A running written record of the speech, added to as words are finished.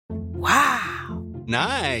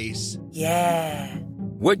Nice. Yeah.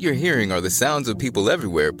 What you're hearing are the sounds of people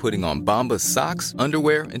everywhere putting on Bombas socks,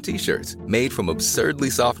 underwear, and T-shirts made from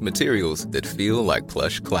absurdly soft materials that feel like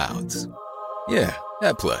plush clouds. Yeah,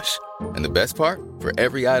 that plush. And the best part? For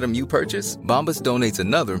every item you purchase, Bombas donates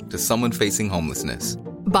another to someone facing homelessness.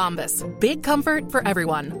 Bombas. Big comfort for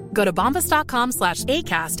everyone. Go to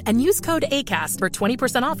bombas.com/ACAST and use code ACAST for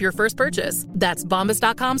 20% off your first purchase. That's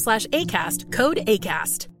bombas.com/ACAST. Code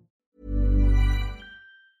ACAST.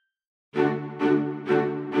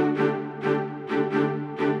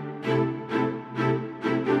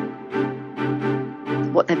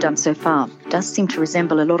 What they've done so far does seem to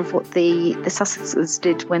resemble a lot of what the Sussexes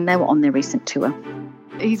did when they were on their recent tour.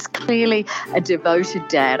 He's clearly a devoted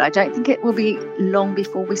dad. I don't think it will be long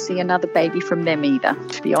before we see another baby from them either,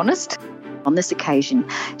 to be honest. On this occasion,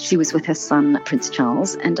 she was with her son, Prince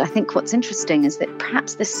Charles, and I think what's interesting is that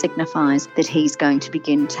perhaps this signifies that he's going to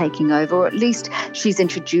begin taking over, or at least she's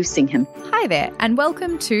introducing him. Hi there, and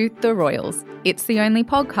welcome to The Royals. It's the only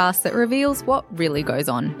podcast that reveals what really goes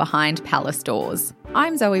on behind palace doors.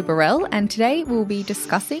 I'm Zoe Burrell, and today we'll be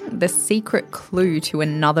discussing the secret clue to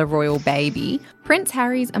another royal baby, Prince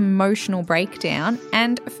Harry's emotional breakdown,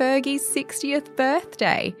 and Fergie's 60th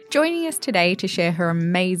birthday. Joining us today to share her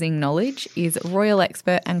amazing knowledge is royal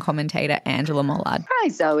expert and commentator Angela Mollard. Hi,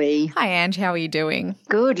 Zoe. Hi, Ange. How are you doing?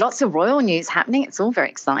 Good. Lots of royal news happening. It's all very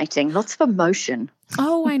exciting. Lots of emotion.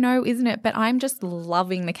 Oh, I know, isn't it? But I'm just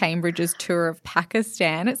loving the Cambridge's tour of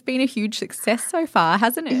Pakistan. It's been a huge success so far,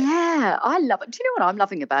 hasn't it? Yeah, I love it. Do you know what I'm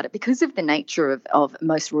loving about it? Because of the nature of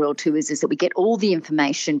most royal tours is that we get all the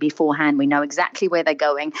information beforehand. We know exactly where they're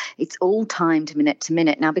going. It's all timed minute to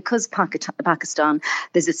minute. Now, because Pakistan,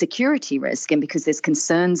 there's a security risk, and because there's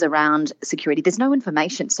concerns around security, there's no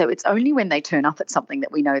information. So it's only when they turn up at something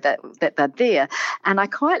that we know that they're there. And I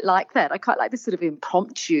quite like that. I quite like this sort of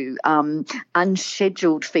impromptu, unscheduled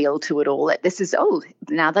feel to it all. That this is,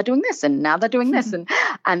 now they're doing this and now they're doing this.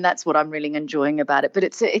 And that's what I'm really enjoying about it. But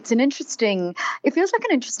it feels like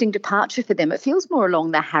an interesting departure for them. It feels more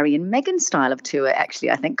along the Harry and Meghan style of tour,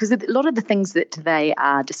 actually, I think, because a lot of the things that they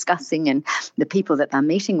are discussing and the people that they're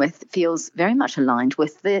meeting with feels very much aligned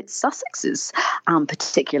with the Sussexes'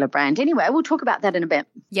 particular brand. Anyway, we'll talk about that in a bit.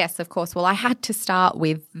 Yes, of course. Well, I had to start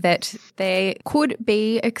with that they could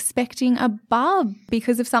be expecting a bub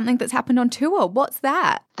because of something that's happened on tour. What's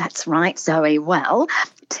that? That's right, Zoe. Well,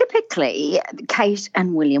 typically, Kate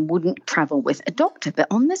and William wouldn't travel with a doctor, but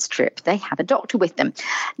on this trip, they have a doctor with them.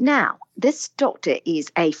 Now, this doctor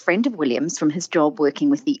is a friend of William's from his job working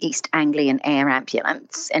with the East Anglian Air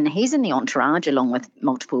Ambulance, and he's in the entourage along with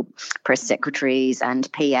multiple press secretaries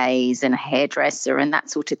and PAs and a hairdresser and that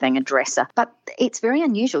sort of thing, a dresser. But it's very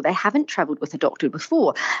unusual. They haven't travelled with a doctor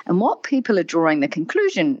before. And what people are drawing the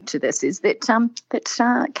conclusion to this is that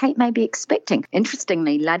Kate may be expecting.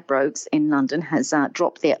 Interestingly, Ladbrokes in London has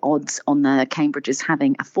dropped their odds on the Cambridges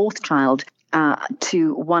having a fourth child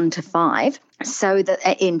to 1 to 5. So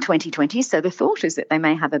that in 2020, so the thought is that they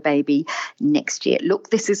may have a baby next year.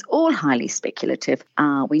 Look, this is all highly speculative.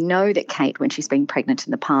 We know that Kate, when she's been pregnant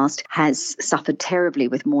in the past, has suffered terribly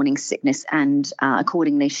with morning sickness, and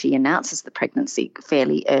accordingly, she announces the pregnancy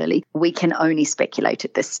fairly early. We can only speculate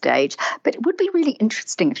at this stage, but it would be really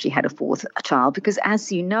interesting if she had a fourth child, because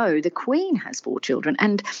as you know, the Queen has 4 children,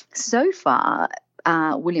 and so far,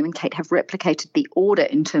 William and Kate have replicated the order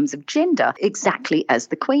in terms of gender exactly as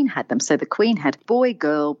the Queen had them. So the Queen had boy,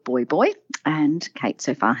 girl, boy, boy, and Kate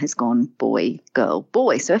so far has gone boy, girl,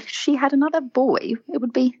 boy. So if she had another boy, it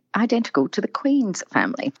would be identical to the Queen's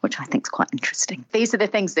family, which I think is quite interesting. These are the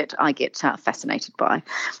things that I get fascinated by,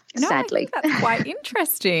 sadly. I think that's quite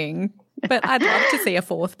interesting, but I'd love to see a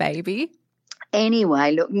fourth baby.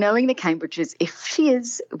 Anyway, look, knowing the Cambridges, if she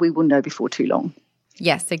is, we will know before too long.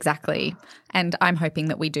 Yes, exactly. And I'm hoping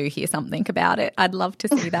that we do hear something about it. I'd love to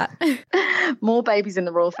see that. More babies in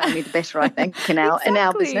the royal family, the better, I think, in our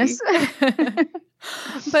business.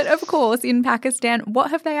 But of course, in Pakistan,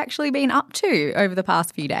 what have they actually been up to over the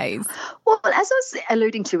past few days? Well, as I was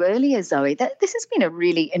alluding to earlier, Zoe, this has been a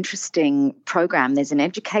really interesting program. There's an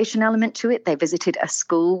education element to it. They visited a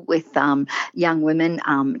school with young women.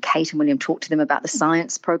 Kate and William talked to them about the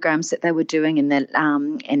science programs that they were doing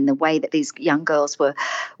and the way that these young girls were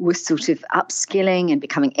sort of upskilling and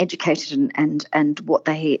becoming educated and what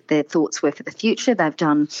their thoughts were for the future. They've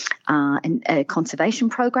done a conservation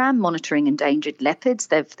program monitoring endangered leopards.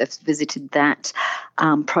 They've visited that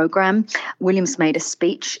program. William's made a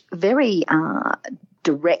speech very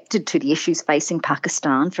directed to the issues facing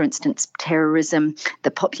Pakistan, for instance, terrorism,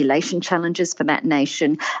 the population challenges for that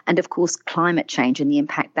nation, and of course, climate change and the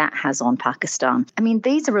impact that has on Pakistan. I mean,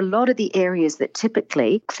 these are a lot of the areas that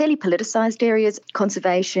typically, fairly politicized areas,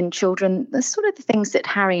 conservation, children, the sort of the things that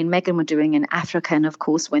Harry and Meghan were doing in Africa and, of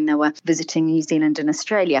course, when they were visiting New Zealand and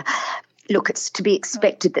Australia. Look, it's to be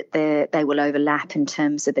expected that they will overlap in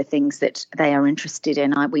terms of the things that they are interested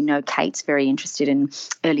in. We know Kate's very interested in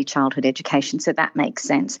early childhood education, so that makes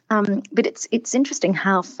sense. But it's interesting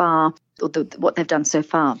how far, or what they've done so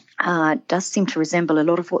far, does seem to resemble a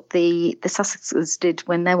lot of what the Sussexes did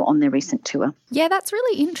when they were on their recent tour. Yeah, that's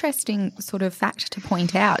really interesting sort of fact to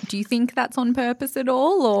point out. Do you think that's on purpose at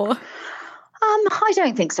all, or...? I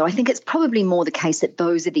don't think so. I think it's probably more the case that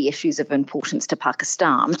those are the issues of importance to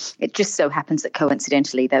Pakistan. It just so happens that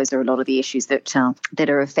coincidentally, those are a lot of the issues that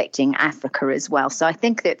are affecting Africa as well. So I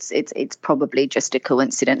think that it's probably just a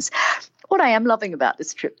coincidence. What I am loving about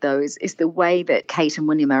this trip, though, is the way that Kate and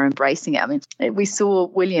William are embracing it. I mean, we saw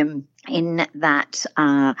William in that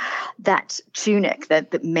tunic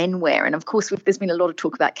that men wear. And of course, there's been a lot of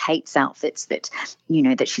talk about Kate's outfits that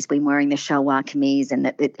she's been wearing the shalwar kameez, and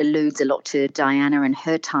that it alludes a lot to Diana and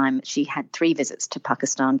her time. She had 3 visits to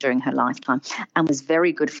Pakistan during her lifetime and was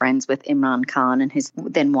very good friends with Imran Khan and his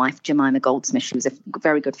then wife, Jemima Goldsmith. She was a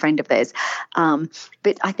very good friend of theirs.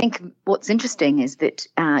 But I think what's interesting is that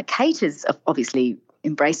Kate is obviously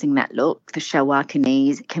embracing that look, the shalwar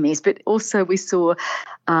kameez, but also we saw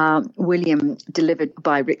William delivered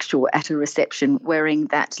by rickshaw at a reception wearing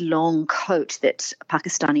that long coat that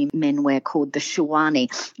Pakistani men wear called the sherwani.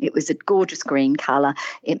 It was a gorgeous green colour.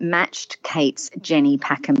 It matched Kate's Jenny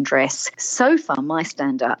Packham dress. So far, my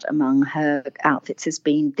standout among her outfits has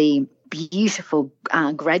been the beautiful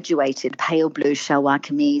graduated pale blue shalwar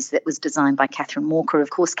kameez that was designed by Catherine Walker. Of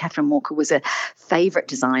course, Catherine Walker was a favourite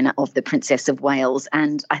designer of the Princess of Wales,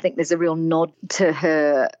 and I think there's a real nod to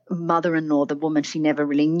her mother-in-law, the woman she never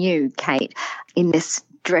really knew, Kate, in this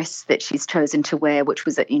dress that she's chosen to wear, which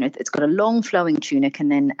was it's got a long flowing tunic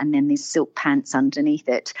and then these silk pants underneath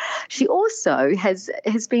it. She also has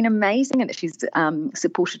been amazing, and she's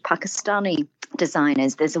supported Pakistani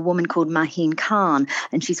designers. There's a woman called Maheen Khan,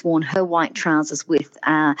 and she's worn her white trousers with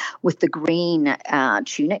the green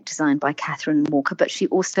tunic designed by Catherine Walker, but she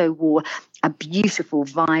also wore a beautiful,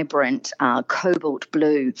 vibrant cobalt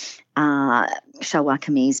blue shalwar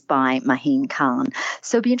kameez by Maheen Khan.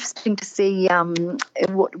 So it'll be interesting to see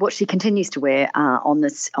what she continues to wear on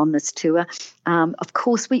this tour. Of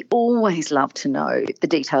course, we always love to know the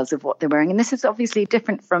details of what they're wearing, and this is obviously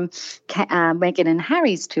different from Meghan and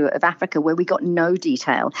Harry's tour of Africa, where we got no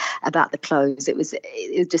detail about the clothes. It was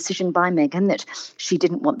a decision by Meghan that she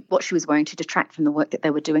didn't want what she was wearing to detract from the work that they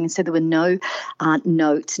were doing, and so there were no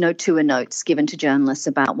tour notes given to journalists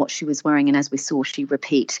about what she was wearing. And as we saw, she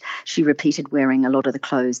repeated wearing a lot of the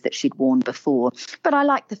clothes that she'd worn before. But I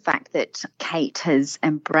like the fact that Kate has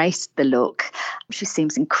embraced the look. She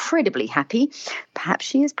seems incredibly happy. Perhaps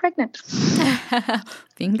she is pregnant.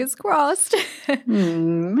 Fingers crossed.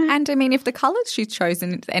 And I mean, if the colours she's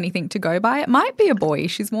chosen is anything to go by, it might be a boy.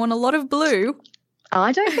 She's worn a lot of blue.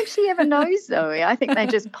 I don't think she ever knows, Zoe. I think they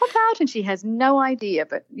just pop out and she has no idea.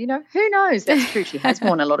 But, who knows? That's true. She has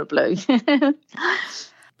worn a lot of blue.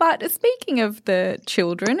 But speaking of the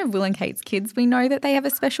children, of Will and Kate's kids, we know that they have a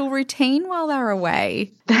special routine while they're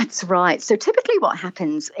away. That's right. So typically what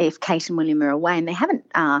happens if Kate and William are away and they haven't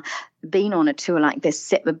been on a tour like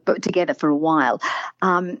this together for a while,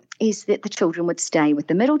 is that the children would stay with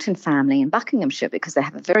the Middleton family in Buckinghamshire because they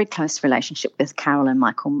have a very close relationship with Carol and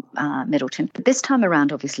Michael Middleton. But this time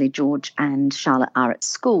around, obviously, George and Charlotte are at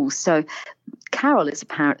school. So Carol is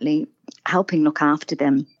apparently helping look after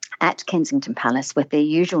them at Kensington Palace with their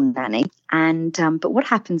usual nanny. And but what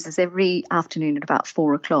happens is every afternoon at about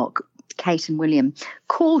 4:00, Kate and William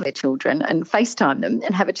call their children and FaceTime them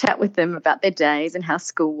and have a chat with them about their days and how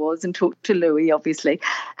school was, and talk to Louis, obviously,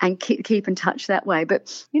 and keep in touch that way.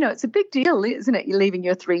 But, it's a big deal, isn't it? You're leaving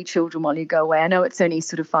your 3 children while you go away. I know it's only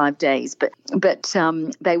sort of 5 days, but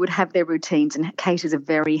they would have their routines, and Kate is a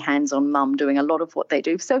very hands-on mum doing a lot of what they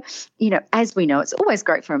do. So, as we know, it's always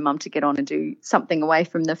great for a mum to get on and do something away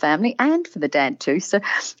from the family, and for the dad too. So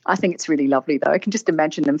I think it's really lovely, though. I can just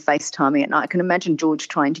imagine them FaceTiming at night. I can imagine George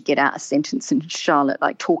trying to get out a sentence and Charlotte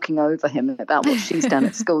like talking over him about what she's done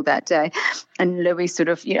at school that day. And Louis sort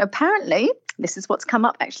of, apparently, this is what's come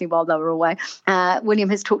up actually while they were away. William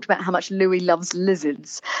has talked about how much Louis loves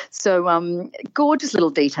lizards. So gorgeous little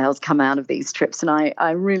details come out of these trips, and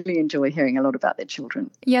I really enjoy hearing a lot about their children.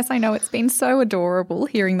 Yes, I know. It's been so adorable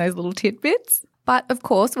hearing those little tidbits. But of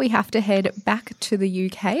course, we have to head back to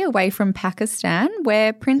the UK, away from Pakistan,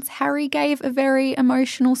 where Prince Harry gave a very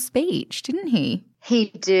emotional speech, didn't he?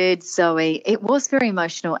 He did, Zoe. It was very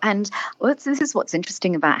emotional. And this is what's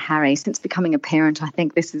interesting about Harry. Since becoming a parent, I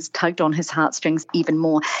think this has tugged on his heartstrings even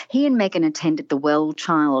more. He and Meghan attended the Well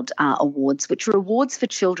Child Awards, which are awards for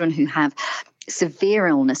children who have severe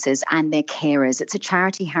illnesses and their carers. It's a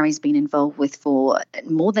charity Harry's been involved with for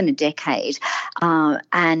more than a decade,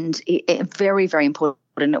 and very, very important.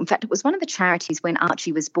 In fact, it was one of the charities when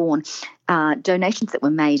Archie was born. Donations that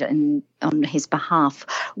were made on his behalf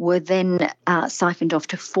were then siphoned off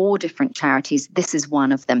to 4 different charities. This is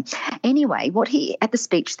one of them. Anyway, at the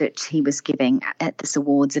speech that he was giving at this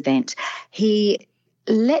awards event, he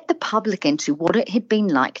let the public into what it had been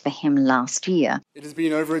like for him last year. It has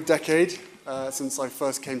been over a decade since I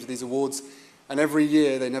first came to these awards, and every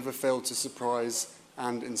year they never failed to surprise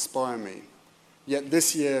and inspire me. Yet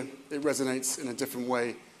this year it resonates in a different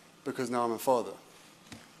way because now I'm a father.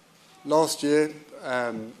 Last year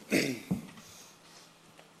when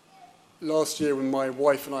my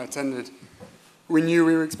wife and I attended, we knew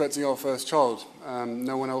we were expecting our first child.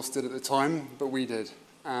 No one else did at the time, but we did.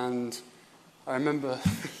 And I remember...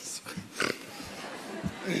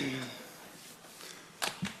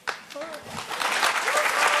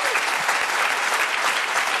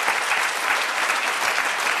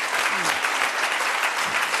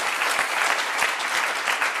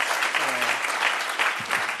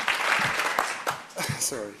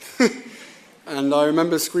 Sorry. And I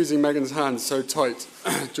remember squeezing Meghan's hand so tight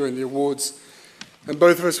during the awards, and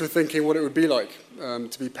both of us were thinking what it would be like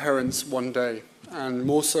to be parents one day, and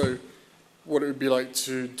more so what it would be like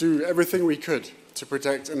to do everything we could to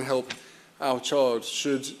protect and help our child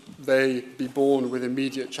should they be born with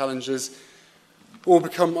immediate challenges or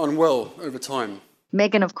become unwell over time.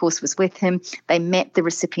 Meghan, of course, was with him. They met the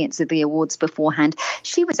recipients of the awards beforehand.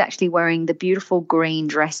 She was actually wearing the beautiful green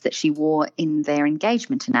dress that she wore in their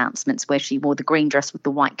engagement announcements, where she wore the green dress with the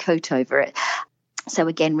white coat over it. So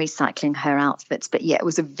again, recycling her outfits. But yeah, it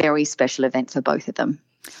was a very special event for both of them.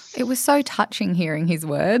 It was so touching hearing his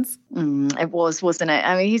words. It was, wasn't it?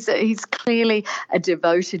 I mean, he's clearly a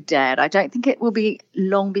devoted dad. I don't think it will be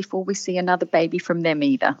long before we see another baby from them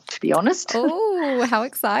either, to be honest. Oh, how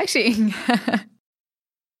exciting.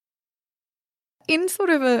 In sort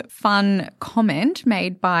of a fun comment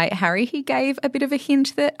made by Harry, he gave a bit of a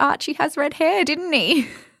hint that Archie has red hair, didn't he?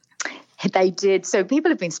 They did. So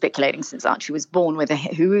people have been speculating since Archie was born whether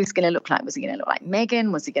who he was going to look like. Was he going to look like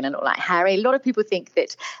Meghan? Was he going to look like Harry? A lot of people think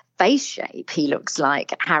that face shape, he looks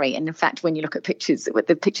like Harry. And in fact, when you look at pictures, with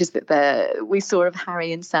the pictures that we saw of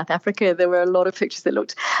Harry in South Africa, there were a lot of pictures that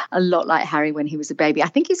looked a lot like Harry when he was a baby. I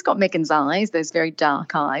think he's got Meghan's eyes, those very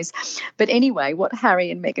dark eyes. But anyway, what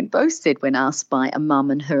Harry and Meghan both said when asked by a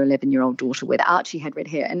mum and her 11-year-old daughter whether Archie had red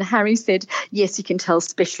hair, and Harry said, yes, you can tell,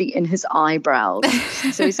 especially in his eyebrows.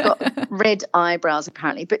 So he's got red eyebrows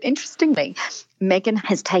apparently. But interestingly, Meghan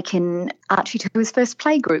has taken Archie to his first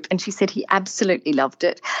playgroup, and she said he absolutely loved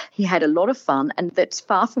it. He had a lot of fun, and that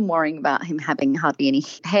far from worrying about him having hardly any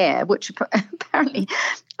hair, which apparently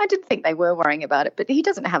I didn't think they were worrying about it, but he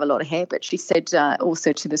doesn't have a lot of hair. But she said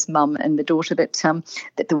also to this mum and the daughter that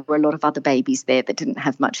there were a lot of other babies there that didn't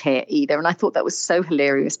have much hair either. And I thought that was so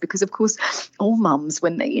hilarious because, of course, all mums,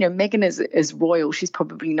 when Meghan is royal, she's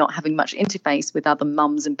probably not having much interface with other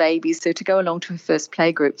mums and babies. So to go along to her first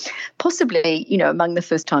playgroup, possibly, among the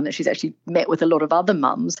first time that she's actually met with a lot of other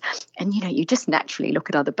mums, and, you just naturally look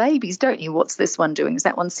at other babies, don't you? What's this one doing? Is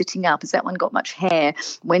that one sitting up? Has that one got much hair?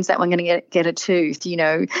 When's that one going to get a tooth?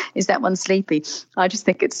 Is that one sleepy? I just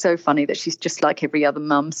think it's so funny that she's just like every other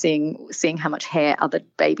mum, seeing how much hair other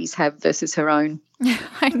babies have versus her own.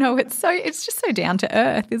 I know, it's just so down to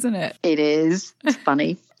earth, isn't it? It is. It's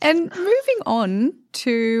funny. And moving on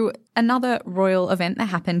to another royal event that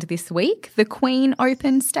happened this week, the Queen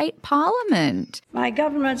opened State Parliament. My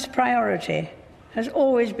government's priority has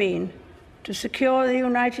always been to secure the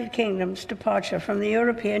United Kingdom's departure from the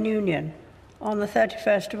European Union on the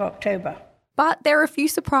 31st of October. But there are a few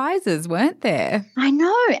surprises, weren't there? I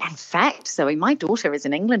know. In fact, Zoe, my daughter is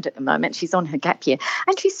in England at the moment. She's on her gap year.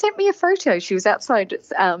 And she sent me a photo. She was outside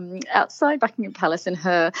Buckingham Palace, and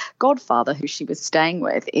her godfather, who she was staying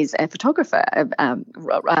with, is a photographer,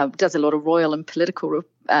 does a lot of royal and political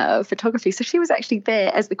photography. So she was actually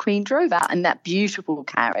there as the Queen drove out in that beautiful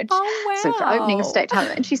carriage. Oh, wow. So for opening of State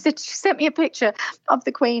Parliament. And she sent me a picture of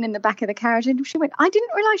the Queen in the back of the carriage, and she went, I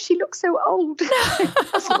didn't realise she looked so old. I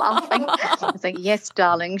was laughing. I was like, yes,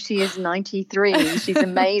 darling, she is 93. She's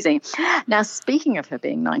amazing. Now, speaking of her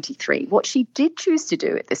being 93, what she did choose to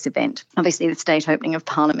do at this event, obviously the state opening of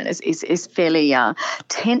Parliament is fairly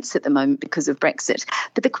tense at the moment because of Brexit,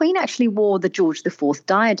 but the Queen actually wore the George IV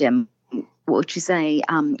diadem, which is a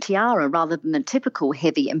tiara rather than the typical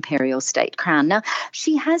heavy imperial state crown. Now,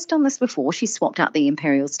 she has done this before. She swapped out the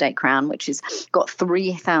imperial state crown, which has got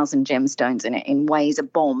 3,000 gemstones in it and weighs a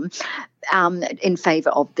bomb, in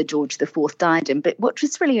favour of the George IV diadem. But what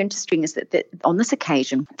was really interesting is that on this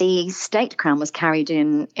occasion, the state crown was carried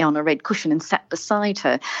in on a red cushion and sat beside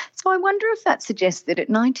her. So I wonder if that suggests that at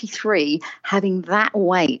 93, having that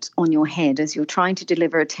weight on your head as you're trying to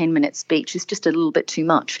deliver a 10-minute speech is just a little bit too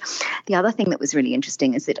much. The other thing that was really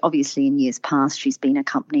interesting is that obviously in years past she's been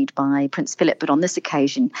accompanied by Prince Philip, but on this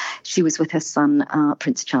occasion she was with her son,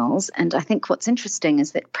 Prince Charles. And I think what's interesting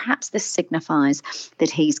is that perhaps this signifies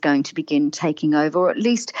that he's going to begin taking over, or at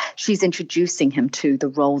least she's introducing him to the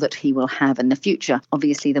role that he will have in the future.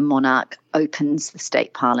 Obviously, the monarch opens the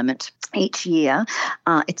state parliament each year.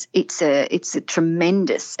 It's a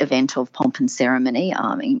tremendous event of pomp and ceremony.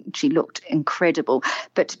 I mean, she looked incredible,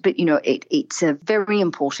 but it's a very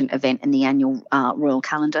important event in the annual royal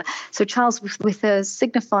calendar. So Charles with her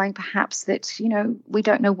signifying perhaps that we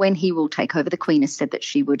don't know when he will take over. The Queen has said that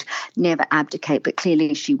she would never abdicate, but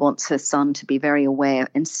clearly she wants her son to be very aware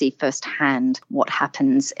and see firsthand what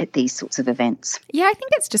happens at these sorts of events. Yeah, I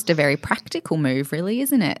think it's just a very practical move, really,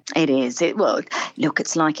 isn't it? It is. Look,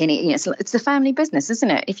 it's like any, it's the family business,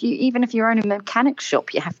 isn't it? Even if you own a mechanic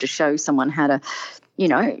shop, you have to show someone how to,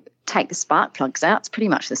 take the spark plugs out. It's pretty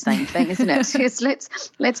much the same thing, isn't it? Yes,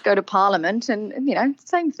 let's go to Parliament, and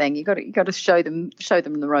same thing. You got to show them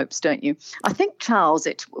the ropes, don't you? I think Charles,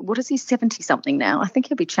 what is he, 70 something now? I think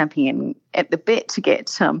he'll be championing at the bit to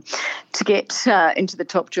get into the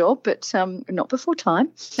top job, but not before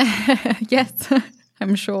time. Yes.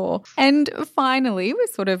 I'm sure. And finally, we're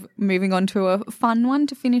sort of moving on to a fun one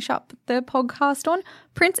to finish up the podcast on.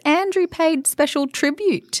 Prince Andrew paid special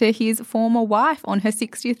tribute to his former wife on her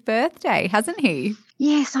 60th birthday, hasn't he?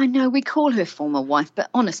 Yes, I know. We call her former wife, but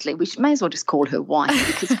honestly, we may as well just call her wife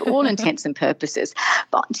because for all intents and purposes.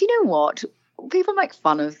 But do you know what? People make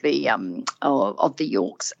fun of the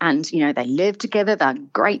Yorks, and they live together. They're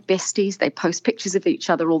great besties. They post pictures of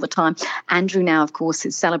each other all the time. Andrew now, of course,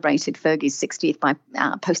 has celebrated Fergie's 60th by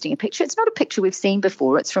posting a picture. It's not a picture we've seen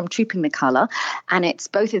before. It's from Trooping the Colour, and it's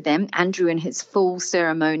both of them. Andrew in his full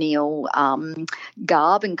ceremonial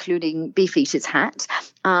garb, including Beefeater's hat,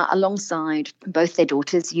 alongside both their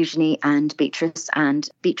daughters, Eugenie and Beatrice, and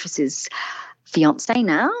Beatrice's fiancé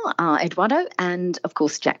now, Eduardo, and of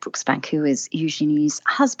course Jack Brooksbank, who is Eugenie's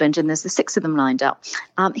husband, and there's the 6 of them lined up.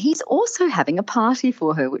 He's also having a party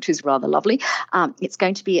for her, which is rather lovely. It's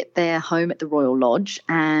going to be at their home at the Royal Lodge,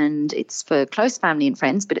 and it's for close family and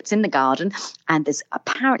friends, but it's in the garden, and there's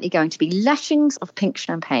apparently going to be lashings of pink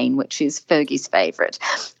champagne, which is Fergie's favourite.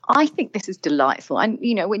 I think this is delightful. And,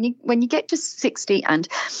 when you get to 60 and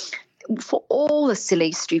for all the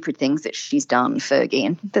silly, stupid things that she's done, Fergie,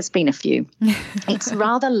 and there's been a few, it's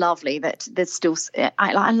rather lovely that there's still,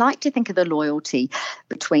 I like to think of the loyalty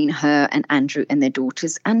between her and Andrew and their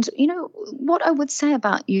daughters. And, what I would say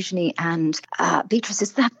about Eugenie and Beatrice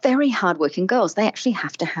is they're very hardworking girls. They actually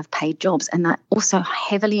have to have paid jobs, and they're also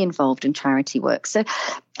heavily involved in charity work. So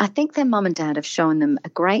I think their mum and dad have shown them a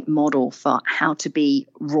great model for how to be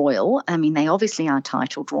royal. I mean, they obviously are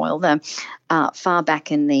titled royal. They're far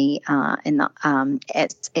back in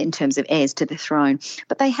terms of heirs to the throne,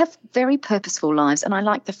 but they have very purposeful lives. And I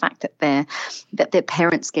like the fact that their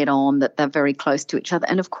parents get on, that they're very close to each other.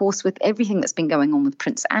 And of course, with everything that's been going on with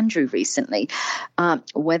Prince Andrew recently,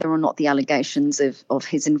 whether or not the allegations of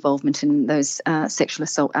his involvement in those sexual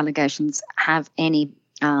assault allegations have any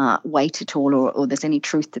weight at all, or there's any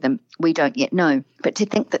truth to them, we don't yet know. But to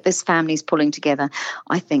think that this family is pulling together,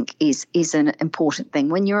 I think is an important thing.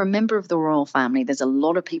 When you're a member of the royal family, there's a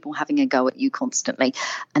lot of people having a go at you constantly,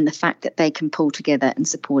 and the fact that they can pull together and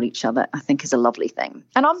support each other, I think, is a lovely thing.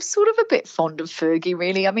 And I'm sort of a bit fond of Fergie,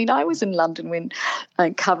 really. I mean, I was in London when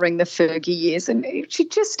covering the Fergie years, and she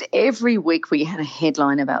just, every week we had a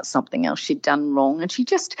headline about something else she'd done wrong, and she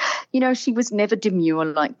just, she was never demure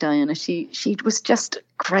like Diana. She was just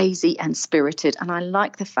crazy and spirited, and I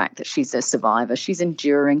like the fact that she's a survivor. She's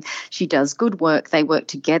enduring. She does good work. They work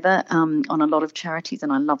together on a lot of charities,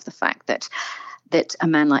 and I love the fact that a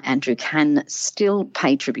man like Andrew can still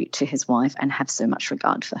pay tribute to his wife and have so much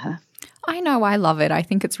regard for her. I know, I love it. I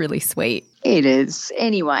think it's really sweet. It is.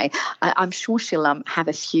 Anyway, I'm sure she'll have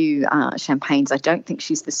a few champagnes. I don't think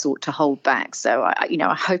she's the sort to hold back. So,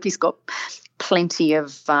 I hope he's got plenty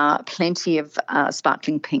of sparkling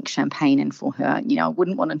pink champagne in for her. I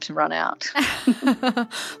wouldn't want him to run out.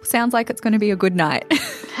 Sounds like it's going to be a good night.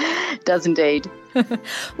 Does indeed.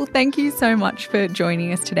 Well, thank you so much for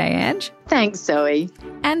joining us today, Ange. Thanks, Zoe.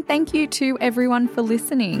 And thank you to everyone for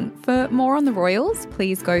listening. For more on the Royals,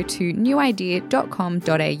 please go to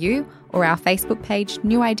newidea.com.au or our Facebook page,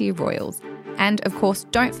 New Idea Royals. And of course,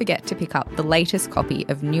 don't forget to pick up the latest copy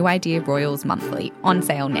of New Idea Royals Monthly, on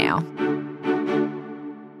sale now.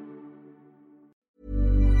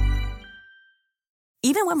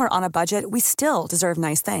 Even when we're on a budget, we still deserve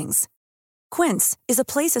nice things. Quince is a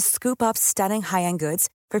place to scoop up stunning high-end goods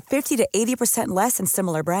for 50 to 80% less than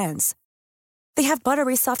similar brands. They have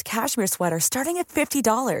buttery soft cashmere sweaters starting at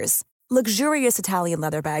 $50, luxurious Italian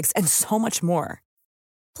leather bags, and so much more.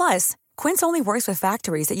 Plus, Quince only works with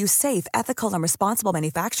factories that use safe, ethical, and responsible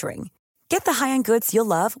manufacturing. Get the high-end goods you'll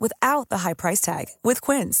love without the high price tag with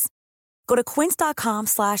Quince. Go to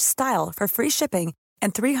quince.com/style for free shipping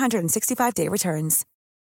and 365-day returns.